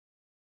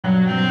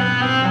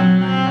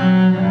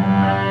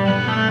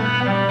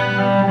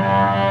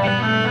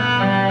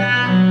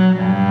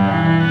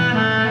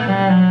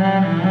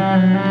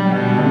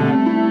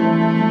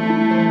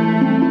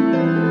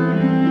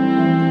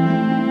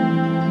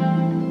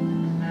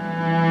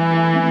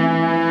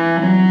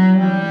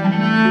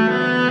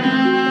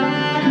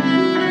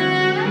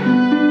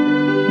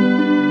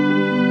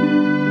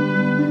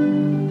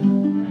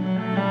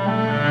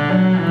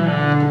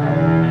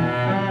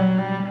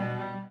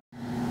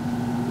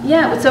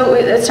Yeah, so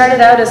it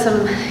started out as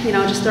some,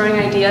 just throwing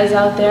ideas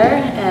out there,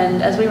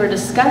 and as we were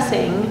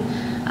discussing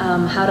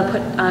how to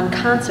put on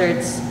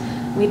concerts,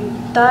 we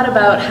thought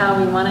about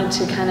how we wanted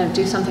to kind of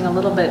do something a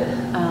little bit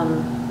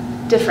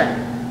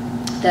different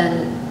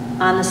than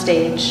on the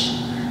stage,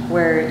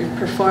 where you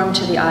perform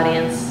to the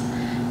audience,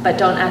 but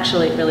don't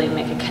actually really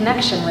make a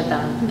connection with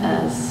them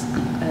as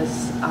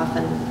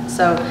often.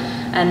 So,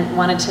 and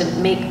wanted to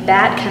make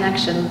that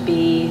connection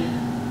be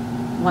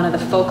one of the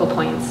focal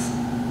points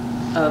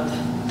of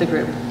the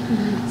group.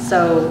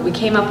 So we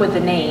came up with the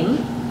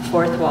name,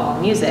 Fourth Wall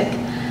Music,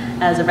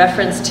 as a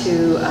reference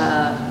to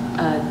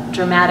a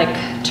dramatic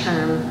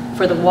term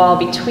for the wall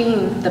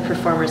between the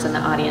performers and the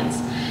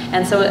audience.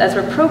 And so as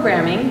we're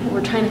programming,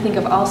 we're trying to think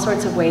of all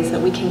sorts of ways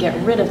that we can get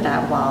rid of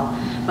that wall,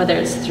 whether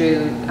it's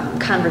through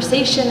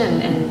conversation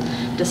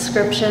and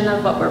description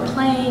of what we're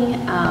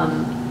playing,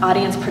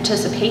 audience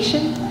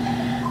participation.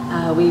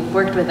 We've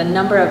worked with a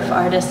number of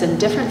artists in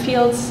different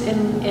fields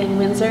in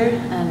Windsor,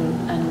 and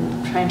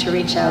trying to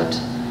reach out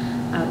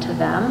to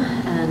them,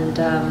 and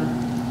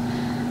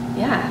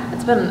yeah,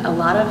 it's been a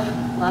lot of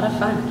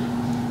fun.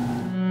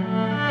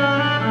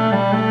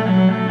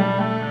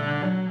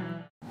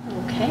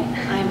 Okay,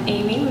 I'm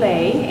Amy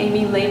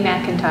Lay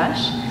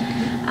MacIntosh,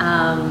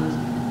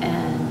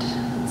 and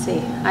let's see,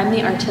 I'm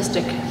the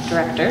artistic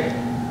director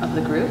of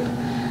the group,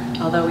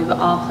 although we've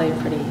all played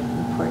pretty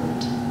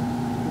important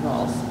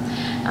roles.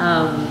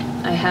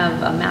 I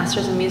have a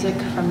master's in music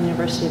from the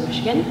University of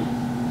Michigan,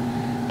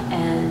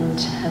 and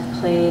have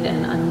played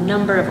in a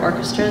number of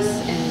orchestras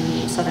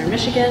in southern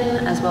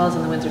Michigan, as well as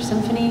in the Windsor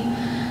Symphony.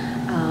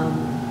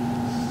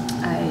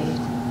 I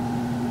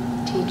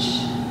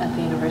teach at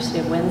the University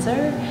of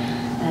Windsor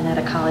and at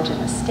a college in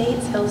the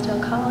States, Hillsdale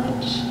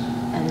College,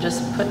 and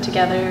just put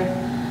together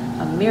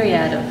a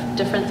myriad of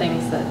different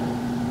things that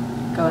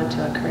go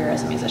into a career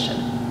as a musician.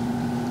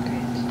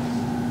 Great.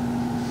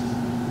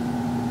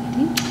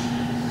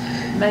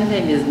 My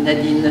name is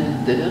Nadine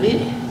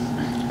Deleury.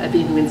 I've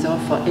been in Windsor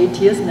for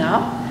 8 years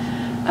now.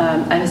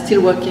 I'm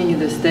still working in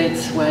the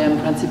States, where I'm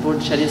principal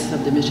cellist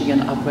of the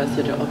Michigan Opera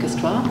Theatre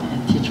Orchestra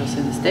and teach also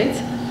in the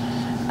States.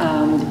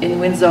 In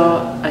Windsor,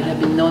 I have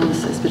been known,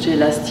 especially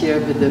last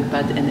year, with the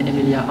Pat and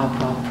Emilia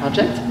Opera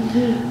project.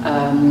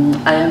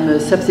 I am a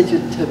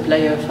substitute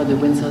player for the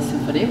Windsor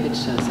Symphony, which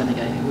is something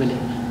I really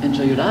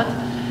enjoy a lot.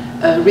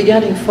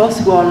 Regarding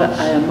Fourth Wall,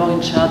 I am more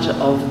in charge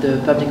of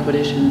the public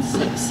relations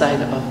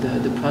side of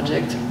the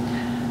project.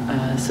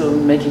 So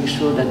making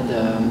sure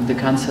that the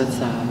concerts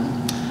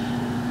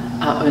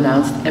are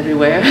announced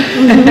everywhere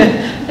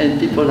and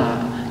people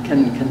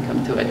can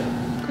come to it.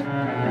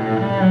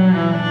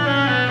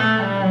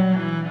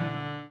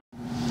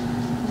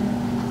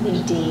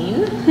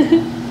 Nadine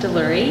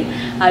Deleury,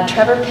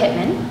 Trevor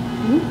Pittman,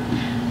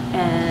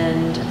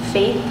 and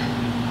Faith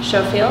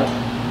Schofield,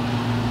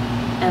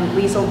 and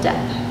Liesl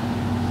Depp.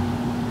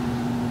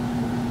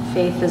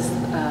 Faith is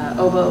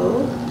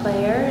oboe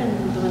player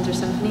in the Windsor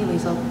Symphony.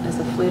 Liesl is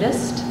a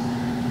flutist.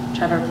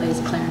 Trevor plays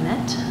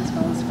clarinet, as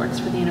well as works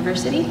for the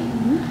university.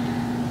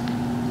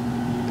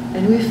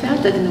 And we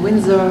felt that in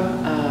Windsor,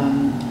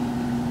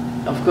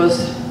 of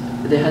course,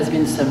 there has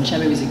been some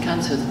chamber music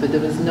concerts, but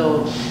there was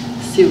no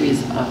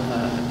series of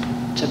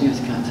chamber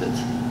music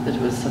concerts. That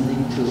was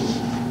something to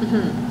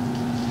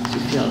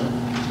feel.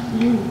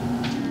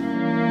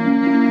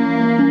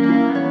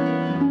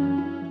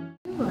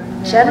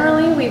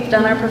 Generally, we've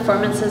done our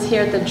performances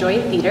here at the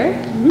Joy Theatre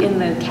in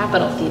the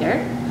Capitol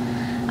Theatre,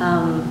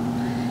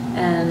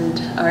 and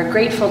are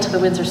grateful to the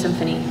Windsor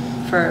Symphony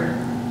for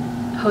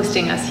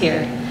hosting us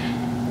here.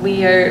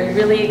 We are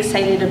really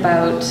excited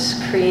about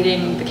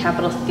creating the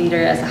Capitol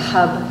Theatre as a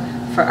hub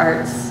for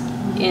arts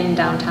in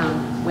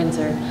downtown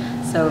Windsor.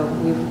 So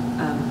we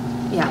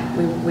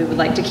would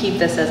like to keep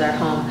this as our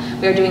home.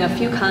 We are doing a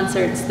few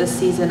concerts this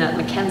season at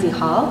Mackenzie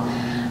Hall,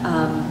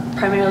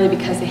 primarily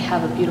because they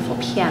have a beautiful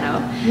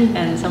piano,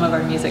 and some of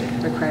our music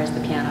requires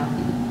the piano.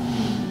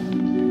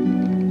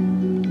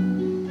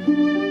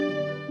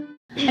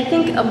 I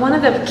think one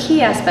of the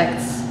key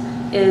aspects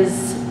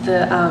is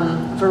the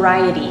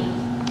variety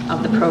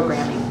of the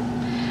programming.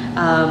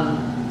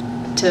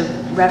 To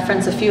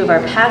reference a few of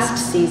our past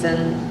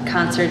season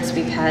concerts,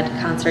 we've had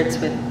concerts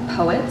with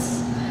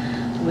poets,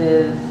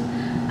 with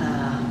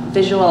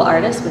visual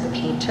artists, with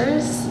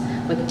painters,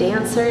 with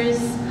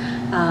dancers,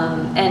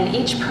 and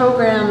each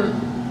program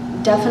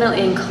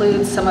definitely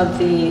includes some of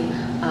the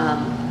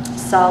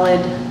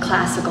solid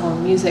classical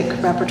music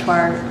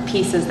repertoire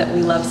pieces that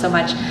we love so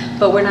much,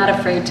 but we're not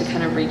afraid to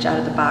kind of reach out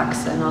of the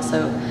box and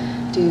also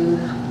do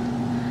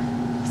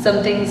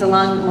some things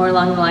more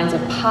along the lines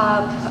of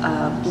pop,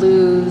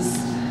 blues,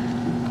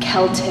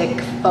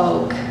 Celtic,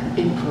 folk,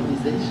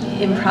 improvisation.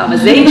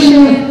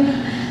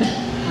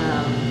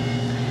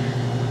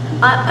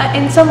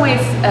 In some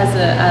ways, as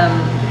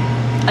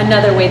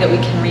another way that we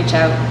can reach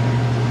out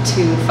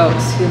to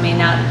folks who may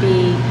not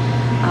be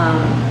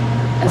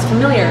as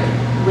familiar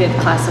with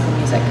classical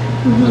music,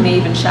 who may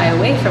even shy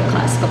away from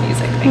classical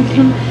music,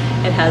 thinking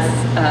it has,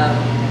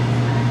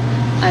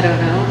 I don't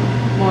know,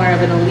 more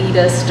of an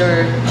elitist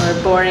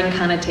or boring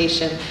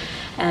connotation.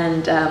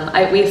 And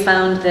we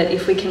found that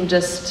if we can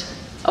just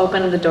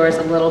open the doors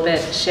a little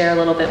bit, share a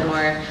little bit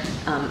more,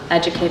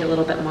 educate a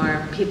little bit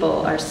more,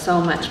 people are so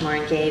much more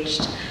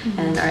engaged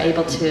and are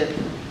able to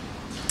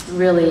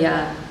really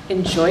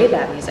enjoy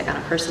that music on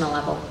a personal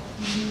level.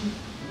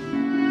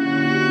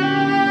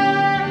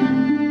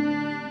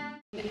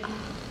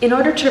 In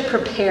order to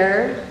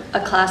prepare a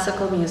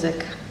classical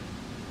music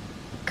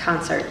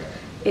concert,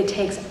 it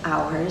takes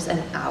hours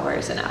and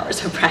hours and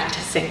hours of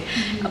practicing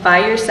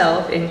by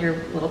yourself in your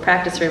little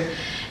practice room.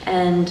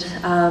 And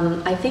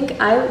I think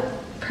I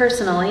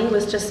personally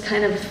was just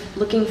kind of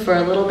looking for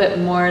a little bit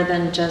more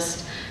than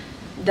just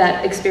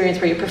that experience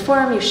where you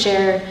perform, you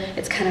share,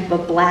 it's kind of a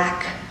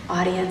black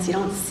audience, you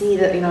don't see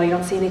that, you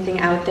don't see anything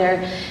out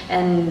there,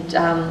 and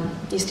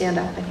you stand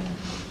up and you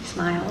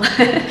smile,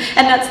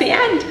 and that's the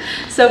end.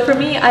 So for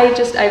me,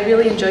 I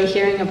really enjoy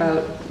hearing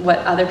about what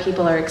other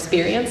people are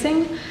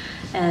experiencing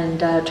and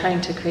trying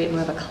to create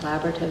more of a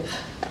collaborative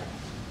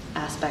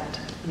aspect.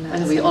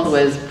 And we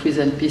always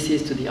present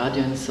pieces to the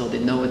audience so they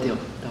know what they're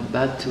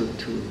about to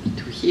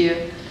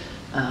hear,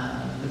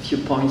 a few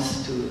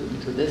points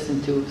to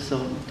listen to. So,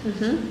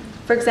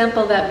 for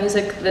example, that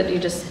music that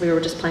we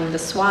were just playing, the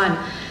Swan.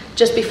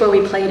 Just before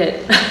we played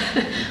it,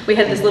 we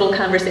had this little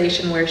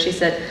conversation where she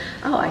said,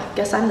 "Oh, I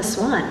guess I'm the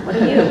swan. What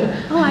are you?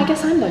 Oh, I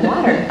guess I'm the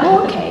water.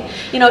 Oh, okay."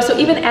 So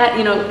even at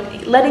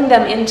letting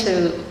them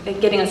into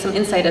getting us some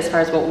insight as far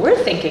as what we're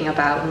thinking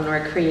about when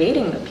we're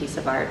creating the piece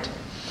of art.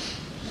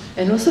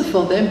 And also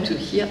for them to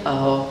hear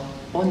our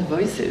own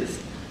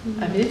voices.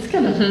 I mean, it's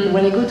kind of,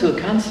 when I go to a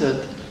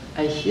concert,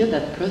 I hear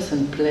that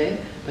person play,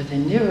 but I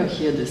never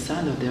hear the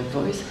sound of their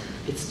voice.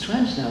 It's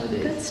strange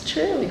nowadays. That's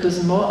true.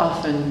 Because more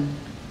often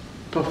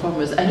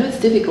performers, I know it's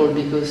difficult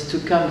because to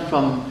come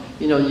from,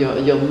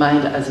 your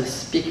mind as a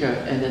speaker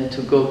and then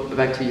to go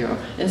back to your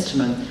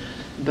instrument,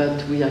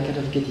 but we are kind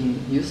of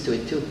getting used to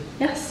it too.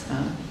 Yes.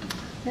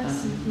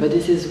 Yes. But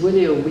this is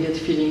really a weird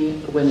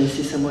feeling when I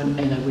see someone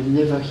and I will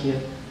never hear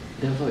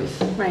their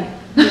voice. Right.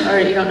 Or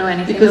you don't know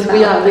anything because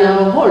about we are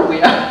a whole.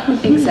 We are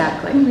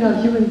exactly. We are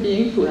human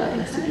beings who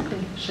are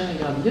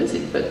sharing our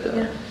music, but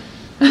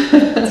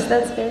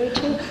that's very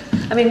true.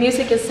 I mean,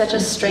 music is such a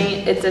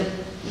it's a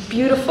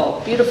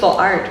beautiful, beautiful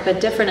art, but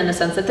different in the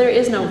sense that there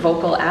is no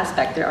vocal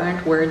aspect. There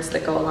aren't words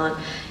that go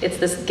along. It's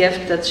this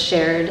gift that's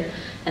shared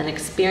and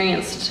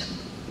experienced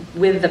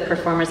with the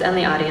performers and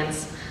the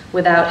audience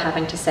without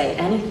having to say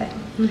anything.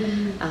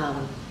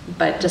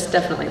 But just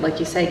definitely, like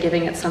you say,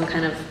 giving it some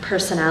kind of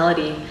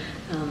personality,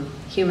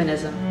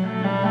 humanism.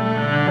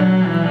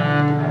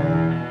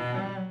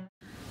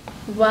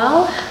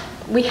 Well,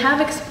 we have,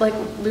 like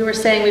we were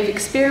saying, we've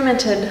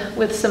experimented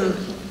with some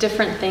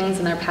different things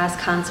in our past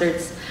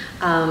concerts.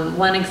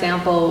 One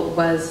example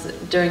was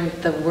during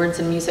the Words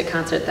and Music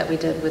concert that we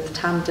did with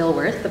Tom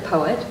Dilworth, the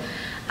poet.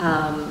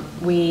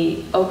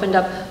 We opened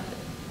up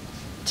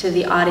to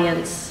the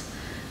audience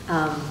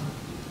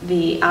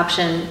the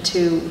option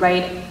to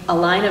write a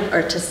line of,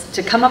 or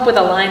to come up with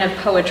a line of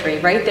poetry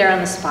right there on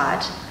the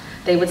spot.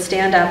 They would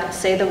stand up,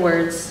 say the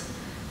words,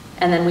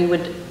 and then we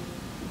would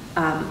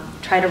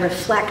try to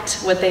reflect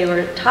what they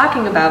were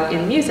talking about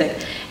in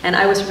music. And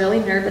I was really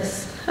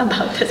nervous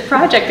about this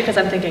project because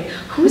I'm thinking,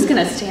 who's going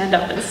to stand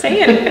up and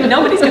say it?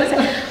 Nobody's going to say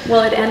it.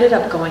 Well, it ended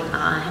up going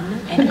on,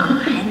 and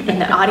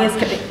the audience,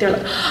 they're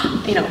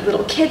like,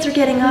 little kids are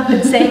getting up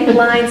and saying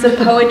lines of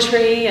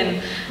poetry,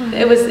 and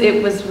it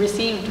was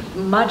received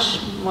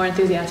much more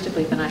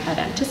enthusiastically than I had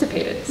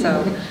anticipated.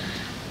 So,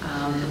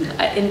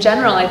 in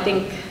general, I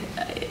think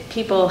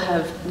people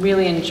have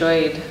really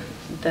enjoyed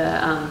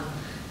the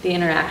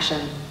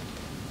interaction.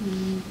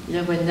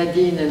 Yeah, when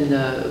Nadine and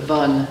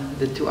Vaughn,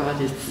 the two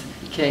artists,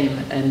 came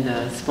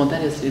and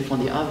spontaneously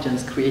from the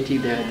audience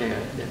created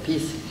their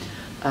piece.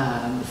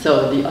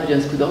 So the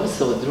audience could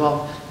also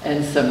draw,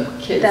 and some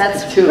kids too.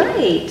 That's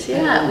right,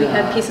 yeah. We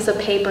had pieces of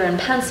paper and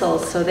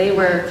pencils, so they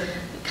were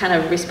kind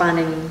of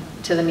responding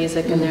to the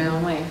music in their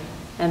own way.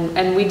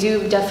 And we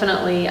do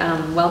definitely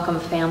welcome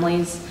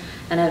families,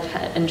 and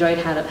have enjoyed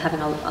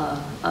having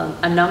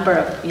a number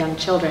of young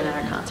children at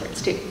our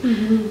concerts too.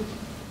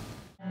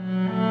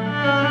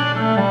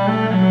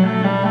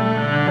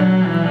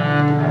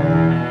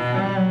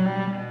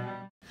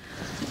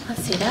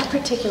 Let's see, that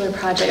particular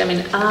project, I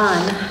mean,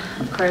 Anne,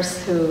 of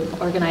course, who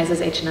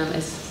organizes H&M,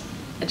 is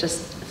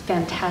just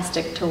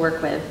fantastic to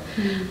work with.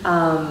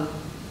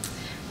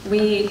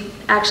 We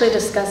actually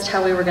discussed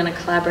how we were going to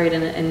collaborate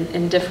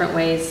in different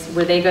ways.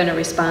 Were they going to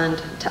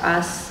respond to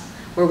us?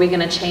 Were we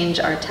going to change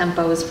our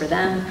tempos for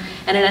them?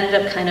 And it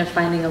ended up kind of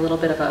finding a little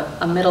bit of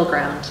a middle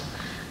ground.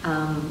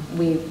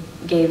 We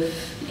gave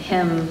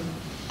him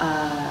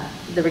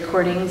the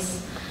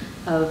recordings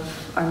of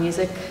our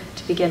music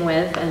to begin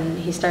with, and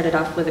he started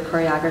off with a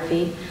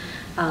choreography.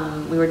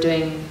 We were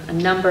doing a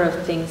number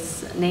of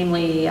things,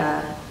 namely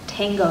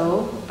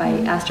Tango by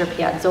Astor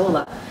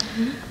Piazzolla,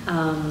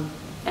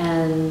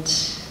 and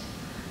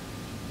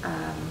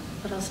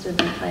what else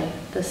did we play?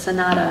 The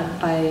Sonata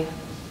by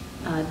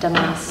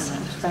Damas, a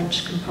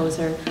French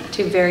composer,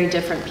 two very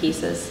different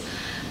pieces.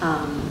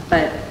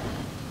 But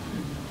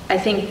I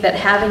think that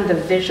having the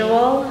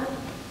visual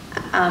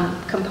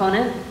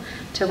component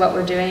to what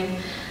we're doing,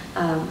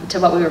 to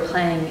what we were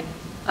playing,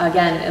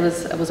 again, it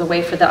was a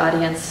way for the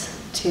audience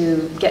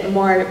to get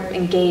more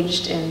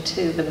engaged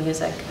into the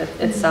music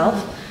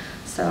itself.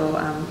 So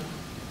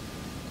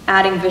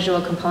adding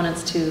visual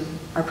components to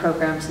our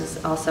programs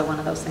is also one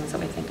of those things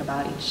that we think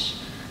about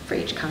for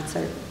each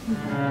concert.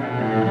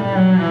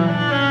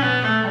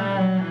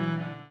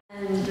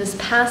 And this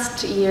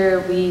past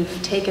year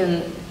we've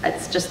taken,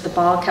 it's just the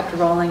ball kept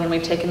rolling, and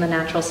we've taken the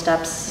natural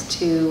steps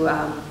to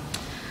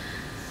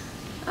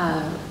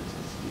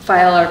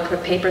file our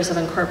papers of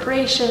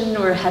incorporation.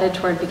 We're headed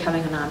toward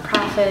becoming a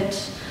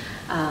nonprofit.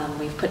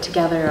 We've put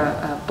together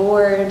a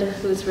board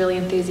who's really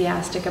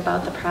enthusiastic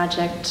about the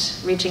project,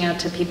 reaching out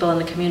to people in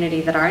the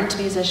community that aren't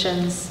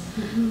musicians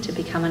to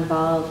become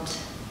involved.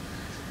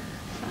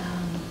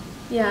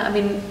 Yeah, I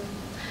mean,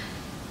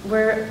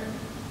 we're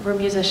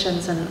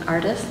musicians and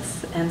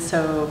artists, and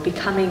so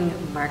becoming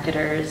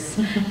marketers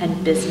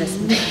and business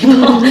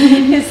people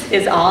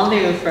is all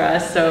new for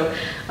us. So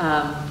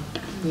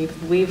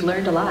we've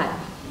learned a lot.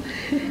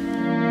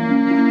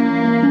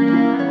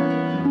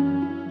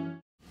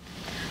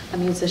 A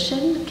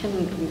musician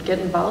can get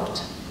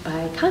involved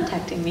by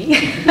contacting me,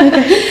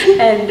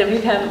 and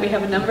we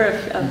have a number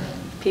of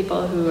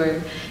people who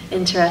are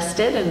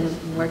interested in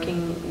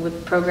working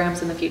with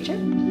programs in the future.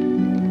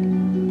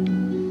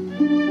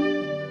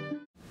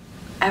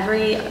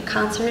 Every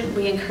concert,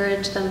 we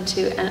encourage them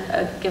to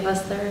give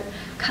us their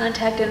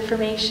contact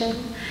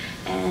information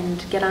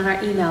and get on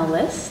our email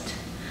list.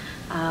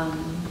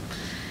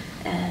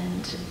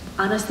 And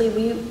honestly,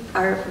 we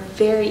are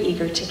very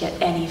eager to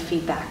get any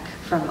feedback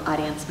from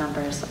audience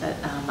members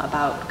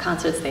about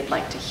concerts they'd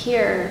like to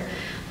hear,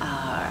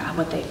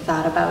 what they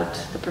thought about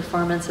the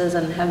performances,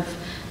 and have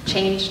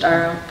changed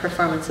our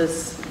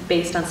performances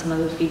based on some of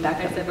the feedback.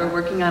 I said we're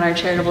working on our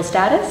charitable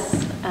status,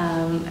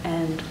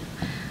 and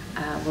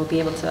we'll be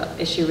able to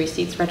issue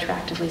receipts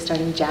retroactively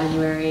starting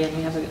January, and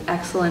we have an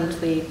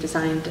excellently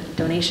designed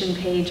donation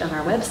page on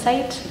our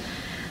website,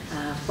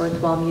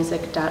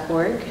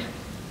 fourthwallmusic.org.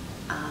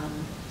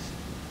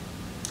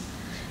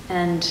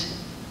 And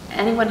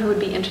anyone who would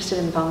be interested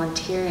in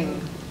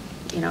volunteering,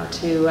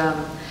 to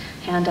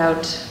hand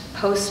out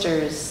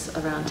posters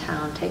around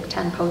town, take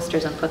 10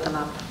 posters and put them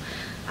up.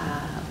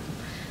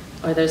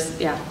 Or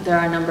there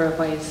are a number of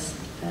ways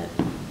that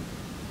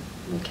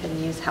we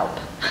can use help.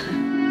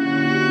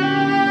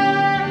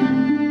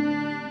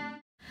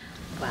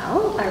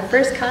 Well, our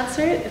first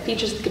concert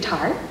features the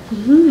guitar,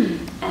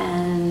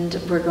 and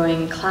we're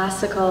going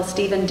classical,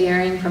 Stephen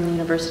Deering from the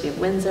University of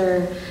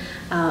Windsor,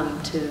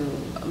 to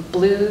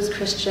blues,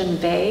 Christian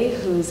Bay,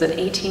 who's an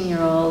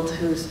 18-year-old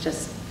who's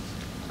just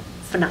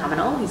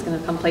phenomenal. He's going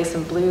to come play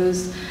some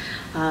blues,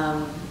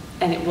 and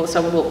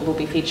we'll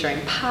be featuring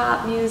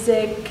pop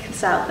music,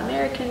 South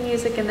American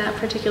music in that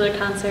particular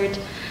concert.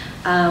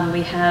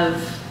 We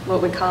have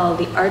what we call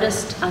the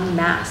Artist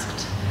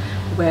Unmasked,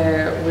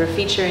 where we're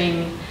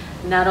featuring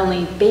not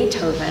only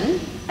Beethoven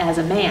as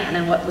a man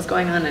and what was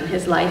going on in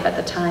his life at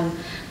the time,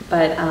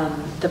 but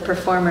the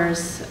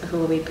performers who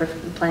will be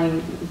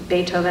playing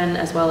Beethoven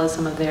as well as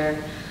some of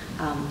their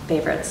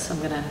favorites. I'm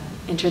going to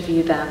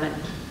interview them and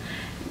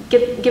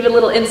give a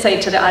little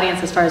insight to the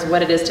audience as far as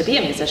what it is to be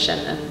a musician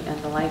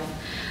and the life.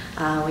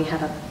 We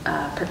have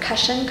a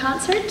percussion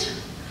concert,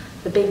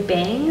 the Big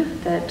Bang,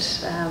 that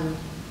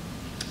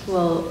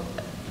will,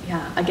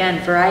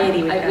 again,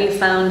 variety. We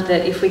found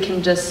that if we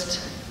can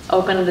just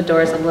open the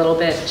doors a little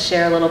bit,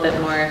 share a little bit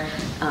more,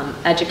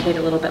 educate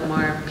a little bit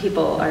more,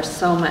 people are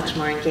so much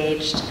more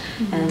engaged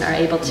and are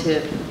able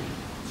to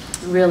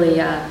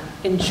really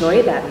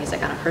enjoy that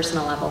music on a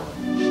personal level.